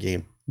best in the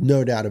game.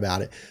 No doubt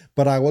about it.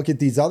 But I look at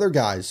these other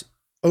guys.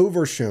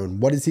 Overshown,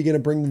 what is he going to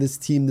bring to this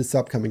team this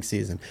upcoming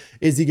season?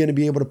 Is he going to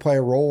be able to play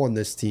a role on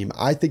this team?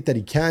 I think that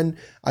he can.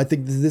 I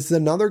think this is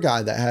another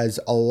guy that has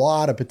a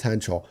lot of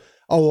potential.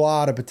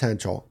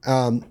 Jabril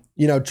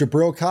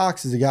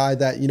Cox is a guy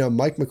that,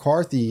 Mike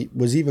McCarthy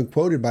was even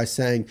quoted by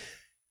saying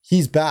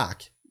he's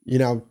back,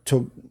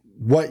 to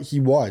what he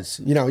was,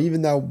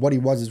 even though what he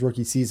was his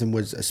rookie season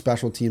was a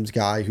special teams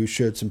guy who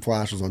showed some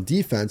flashes on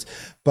defense.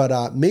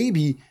 But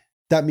maybe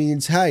that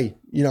means, hey,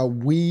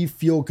 we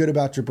feel good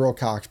about Jabril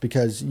Cox,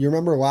 because you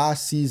remember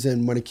last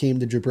season when it came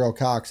to Jabril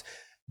Cox,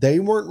 they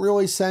weren't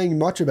really saying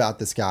much about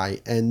this guy.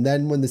 And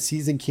then when the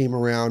season came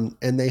around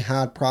and they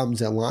had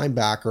problems at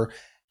linebacker,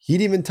 he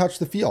didn't even touch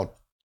the field.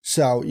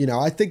 So,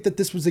 I think that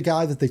this was a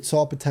guy that they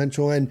saw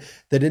potential in.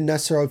 They didn't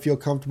necessarily feel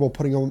comfortable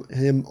putting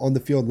him on the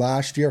field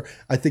last year.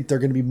 I think they're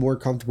going to be more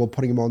comfortable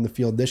putting him on the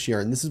field this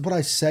year. And this is what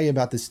I say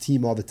about this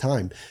team all the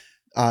time.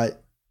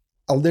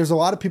 There's a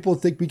lot of people who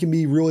think we can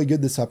be really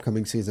good this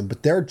upcoming season,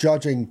 but they're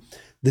judging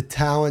the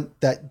talent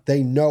that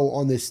they know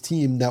on this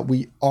team that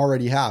we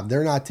already have.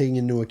 They're not taking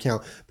into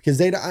account, because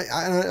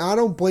I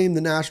don't blame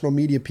the national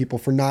media people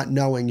for not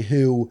knowing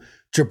who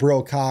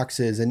Jabril Cox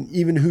is and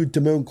even who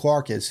Damone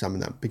Clark is, some of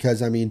them,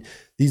 because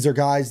these are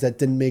guys that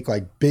didn't make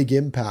like big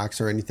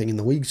impacts or anything in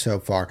the league so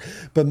far.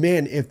 But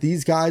man, if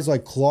these guys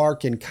like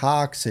Clark and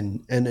Cox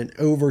and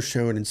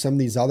Overshown and some of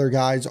these other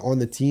guys on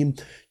the team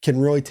can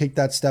really take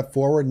that step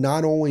forward,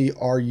 not only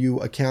are you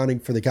accounting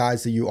for the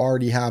guys that you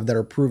already have that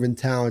are proven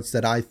talents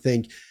that I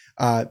think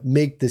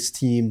make this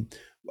team,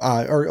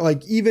 or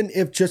like, even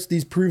if just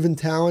these proven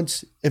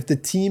talents, if the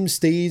team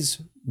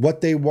stays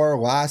what they were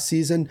last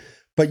season,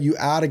 but you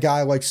add a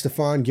guy like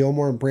Stephon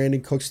Gilmore and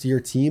Brandon Cooks to your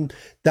team,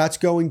 that's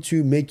going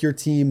to make your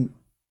team,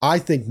 I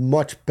think,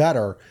 much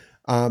better,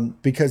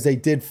 because they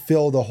did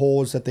fill the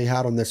holes that they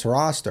had on this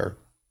roster.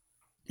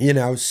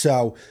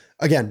 So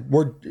again,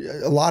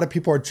 a lot of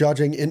people are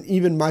judging, and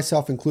even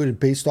myself included,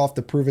 based off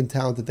the proven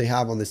talent that they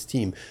have on this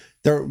team.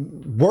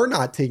 We're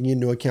not taking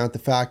into account the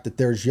fact that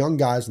there's young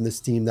guys on this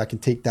team that can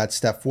take that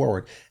step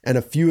forward, and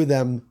a few of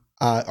them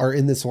are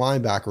in this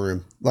linebacker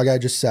room. Like I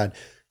just said,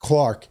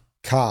 Clark,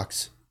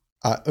 Cox,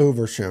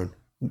 Overshown,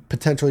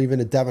 potentially even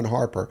a Devin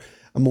Harper.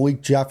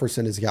 Malik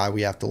Jefferson is a guy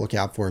we have to look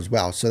out for as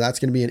well. So that's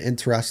going to be an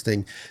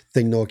interesting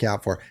thing to look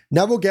out for.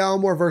 Neville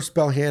Gallimore versus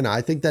Bohanna.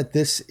 I think that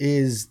this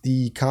is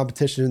the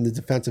competition in the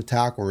defensive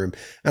tackle room.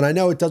 And I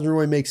know it doesn't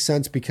really make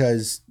sense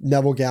because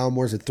Neville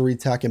Gallimore is a 3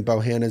 tech and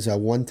Bohanna is a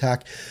 1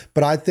 tech.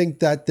 But I think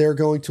that they're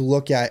going to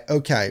look at,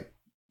 okay,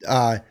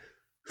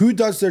 Who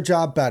does their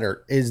job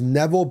better? Is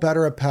Neville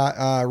better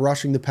at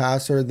rushing the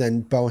passer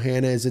than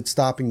Bohanna is at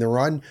stopping the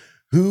run?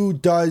 Who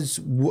does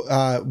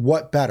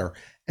what better?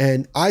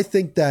 And I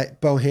think that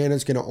Bohanna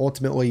is going to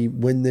ultimately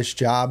win this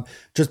job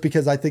just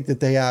because I think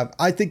they have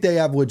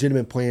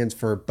legitimate plans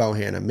for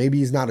Bohanna. Maybe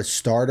he's not a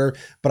starter,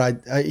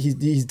 but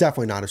he's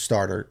definitely not a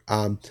starter.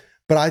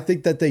 But I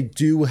think that they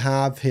do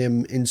have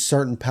him in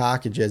certain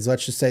packages.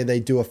 Let's just say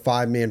they do a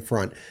 5-man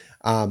front.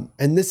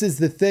 And this is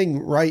the thing,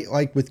 right?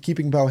 Like with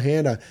keeping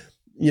Bohanna,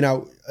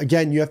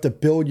 again, you have to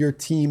build your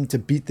team to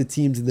beat the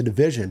teams in the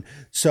division.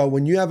 So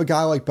when you have a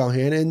guy like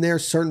Bohanna in there,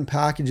 certain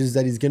packages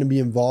that he's going to be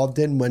involved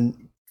in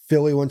when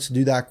Philly wants to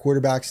do that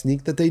quarterback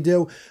sneak that they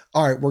do.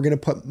 All right, we're going to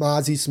put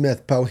Mozzie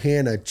Smith,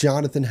 Bohanna,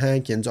 Jonathan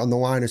Hankins on the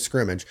line of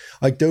scrimmage.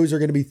 Like those are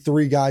going to be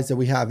 3 guys that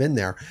we have in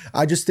there.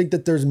 I just think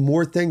that there's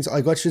more things.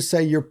 Like let's just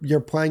say you're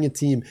playing a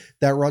team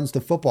that runs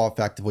the football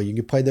effectively. You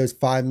can play those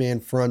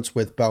 5-man fronts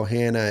with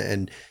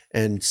Bohanna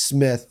and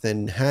Smith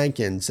and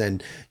Hankins.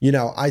 And,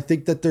 I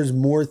think that there's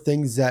more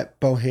things that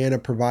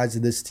Bohanna provides to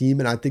this team.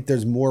 And I think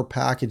there's more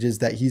packages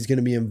that he's going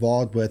to be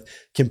involved with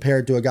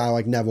compared to a guy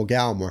like Neville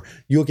Gallimore.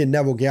 You look at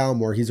Neville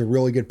Gallimore, he's a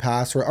really good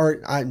passer,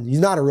 he's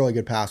not a really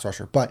good pass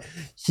rusher, but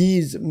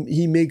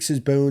he makes his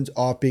bones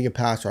off being a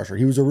pass rusher.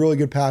 He was a really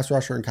good pass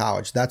rusher in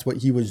college. That's what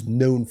he was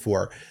known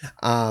for.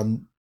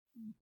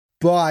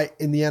 But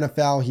in the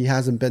NFL, he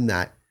hasn't been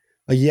that.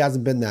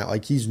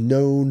 Like he's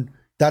known.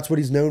 That's what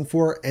he's known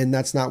for, and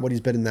that's not what he's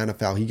been in the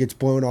NFL. He gets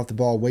blown off the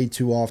ball way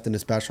too often,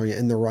 especially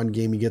in the run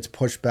game. He gets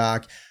pushed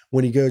back.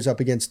 When he goes up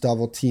against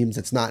double teams,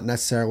 it's not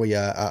necessarily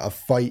a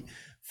fight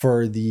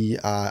for the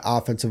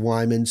offensive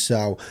lineman.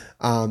 So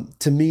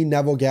to me,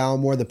 Neville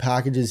Gallimore, the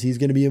packages he's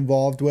going to be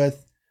involved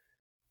with,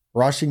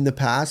 rushing the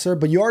passer,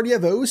 but you already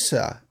have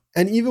Osa.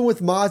 And even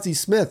with Mozzie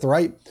Smith,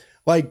 right?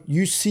 Like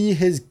you see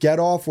his get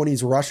off when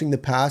he's rushing the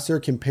passer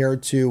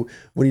compared to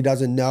when he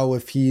doesn't know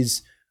if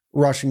he's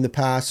rushing the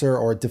passer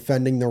or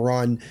defending the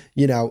run.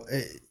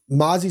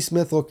 Mozzie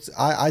Smith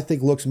I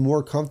think looks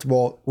more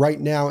comfortable right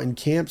now in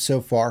camp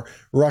so far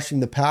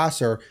rushing the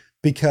passer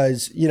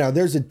because,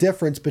 there's a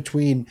difference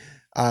between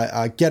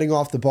getting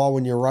off the ball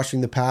when you're rushing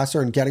the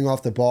passer and getting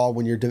off the ball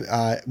when you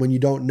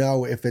don't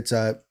know if it's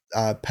a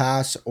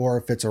pass or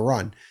if it's a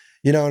run.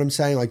 You know what I'm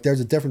saying? Like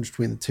there's a difference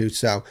between the two.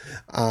 So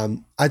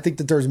I think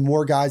that there's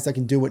more guys that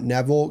can do what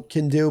Neville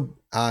can do.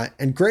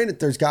 And granted,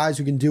 there's guys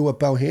who can do what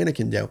Bohanna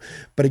can do.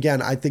 But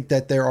again, I think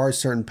that there are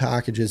certain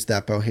packages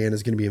that Bohanna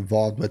is going to be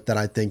involved with that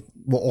I think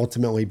will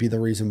ultimately be the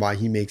reason why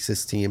he makes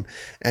this team.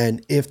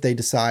 And if they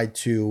decide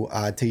to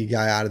take a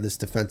guy out of this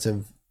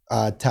defensive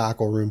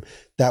tackle room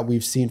that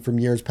we've seen from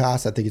years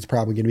past, I think it's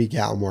probably going to be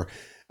Gallimore.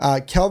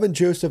 Kelvin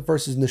Joseph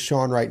versus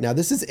Nashawn Wright. Now,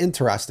 this is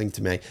interesting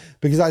to me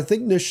because I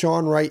think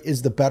Nashawn Wright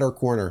is the better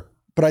corner,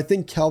 but I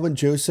think Kelvin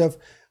Joseph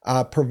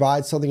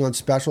provides something on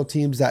special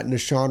teams that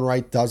Nashawn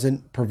Wright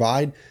doesn't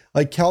provide.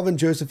 Like Kelvin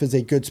Joseph is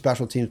a good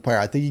special teams player.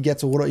 I think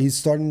he's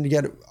starting to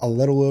get a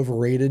little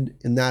overrated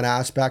in that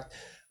aspect.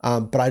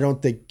 But I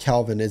don't think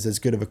Kelvin is as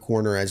good of a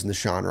corner as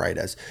Nashawn Wright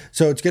is.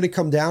 So it's going to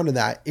come down to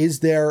that. Is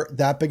there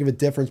that big of a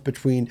difference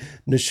between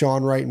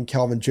Nashawn Wright and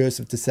Kelvin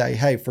Joseph to say,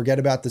 hey, forget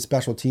about the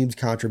special teams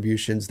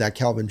contributions that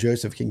Kelvin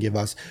Joseph can give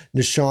us.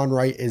 Nashawn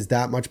Wright is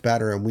that much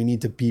better, and we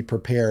need to be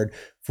prepared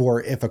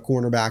for if a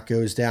cornerback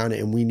goes down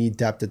and we need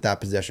depth at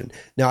that position.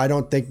 Now, I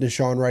don't think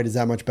Nashawn Wright is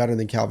that much better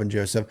than Kelvin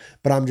Joseph,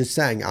 but I'm just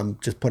saying, I'm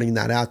just putting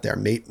that out there.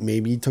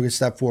 Maybe he took a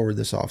step forward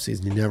this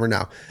offseason. You never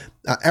know.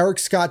 Eric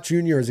Scott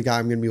Jr. is a guy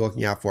I'm going to be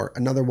looking out for.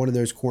 Another one of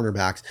those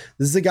cornerbacks.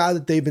 This is a guy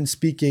that they've been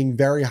speaking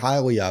very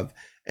highly of.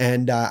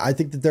 And I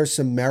think that there's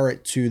some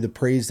merit to the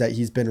praise that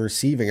he's been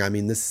receiving. I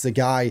mean, this is a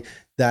guy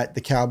that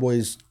the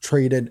Cowboys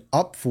traded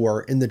up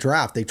for in the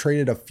draft. They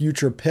traded a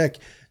future pick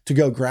to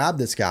go grab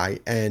this guy.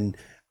 And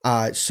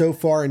so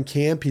far in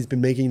camp, he's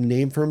been making a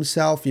name for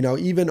himself. You know,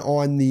 even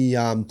on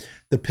the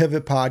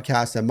Pivot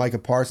podcast that Micah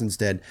Parsons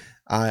did,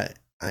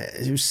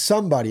 it was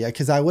somebody,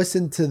 because I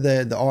listened to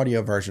the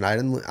audio version. I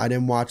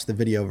didn't watch the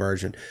video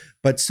version,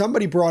 but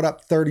somebody brought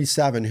up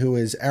 37, who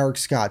is Eric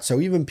Scott. So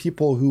even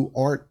people who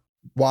aren't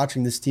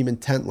watching this team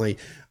intently,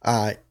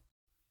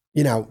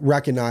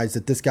 recognize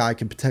that this guy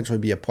could potentially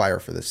be a player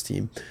for this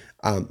team.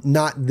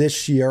 Not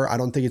this year. I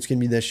don't think it's going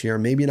to be this year.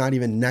 Maybe not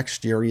even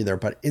next year either.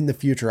 But in the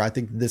future, I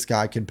think this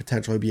guy could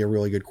potentially be a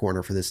really good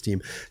corner for this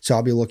team. So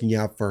I'll be looking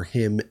out for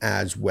him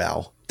as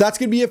well. That's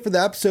going to be it for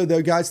the episode,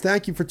 though, guys.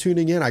 Thank you for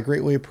tuning in. I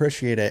greatly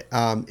appreciate it.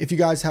 If you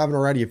guys haven't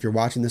already, if you're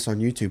watching this on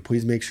YouTube,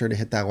 please make sure to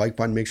hit that like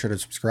button. Make sure to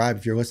subscribe.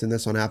 If you're listening to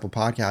this on Apple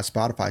Podcasts,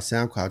 Spotify,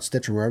 SoundCloud,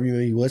 Stitcher, wherever you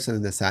may be listening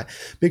to this at,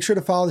 make sure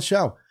to follow the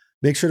show.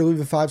 Make sure to leave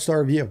a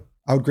 5-star review.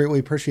 I would greatly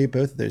appreciate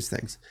both of those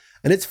things.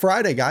 And it's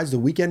Friday, guys. The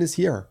weekend is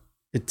here.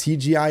 At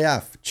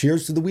TGIF.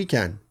 Cheers to the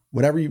weekend.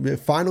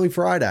 Finally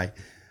Friday.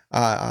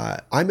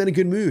 I'm in a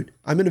good mood.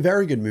 I'm in a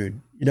very good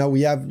mood. You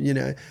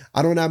know,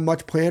 I don't have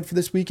much planned for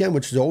this weekend,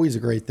 which is always a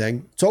great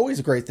thing. It's always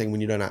a great thing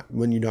when you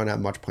don't have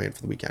much planned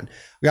for the weekend.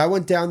 I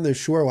went down the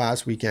shore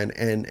last weekend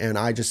and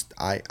I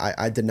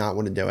did not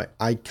want to do it.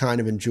 I kind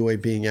of enjoy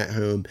being at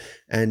home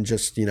and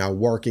just,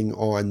 working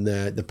on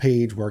the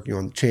page, working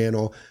on the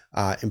channel,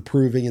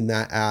 improving in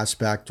that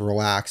aspect,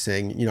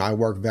 relaxing. I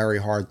work very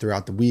hard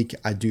throughout the week.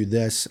 I do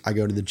this, I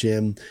go to the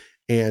gym,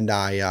 and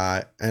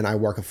I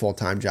work a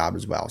full-time job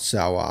as well.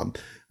 So,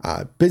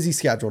 busy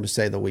schedule to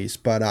say the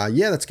least, but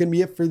that's going to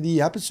be it for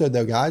the episode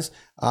though, guys.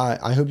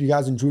 I hope you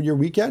guys enjoyed your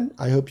weekend.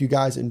 I hope you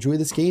guys enjoy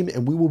this game,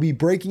 and we will be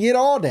breaking it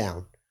all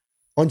down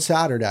on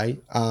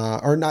Saturday,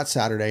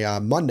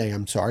 Monday,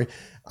 I'm sorry.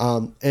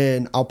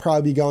 And I'll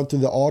probably be going through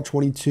the all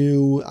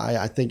 22.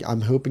 I think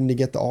I'm hoping to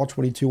get the all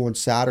 22 on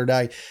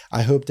Saturday.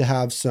 I hope to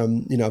have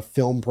some,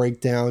 film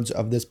breakdowns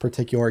of this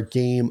particular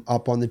game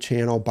up on the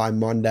channel by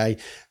Monday.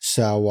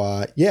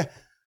 So,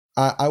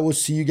 I will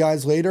see you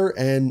guys later.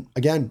 And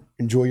again,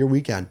 enjoy your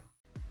weekend.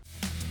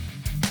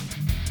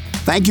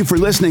 Thank you for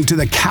listening to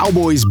the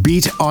Cowboys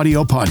Beat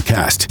audio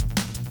podcast.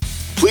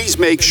 Please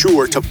make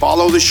sure to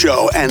follow the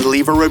show and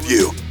leave a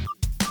review.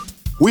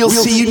 We'll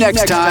see you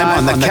next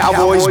time on the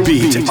Cowboys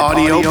Beat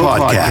audio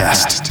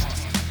podcast.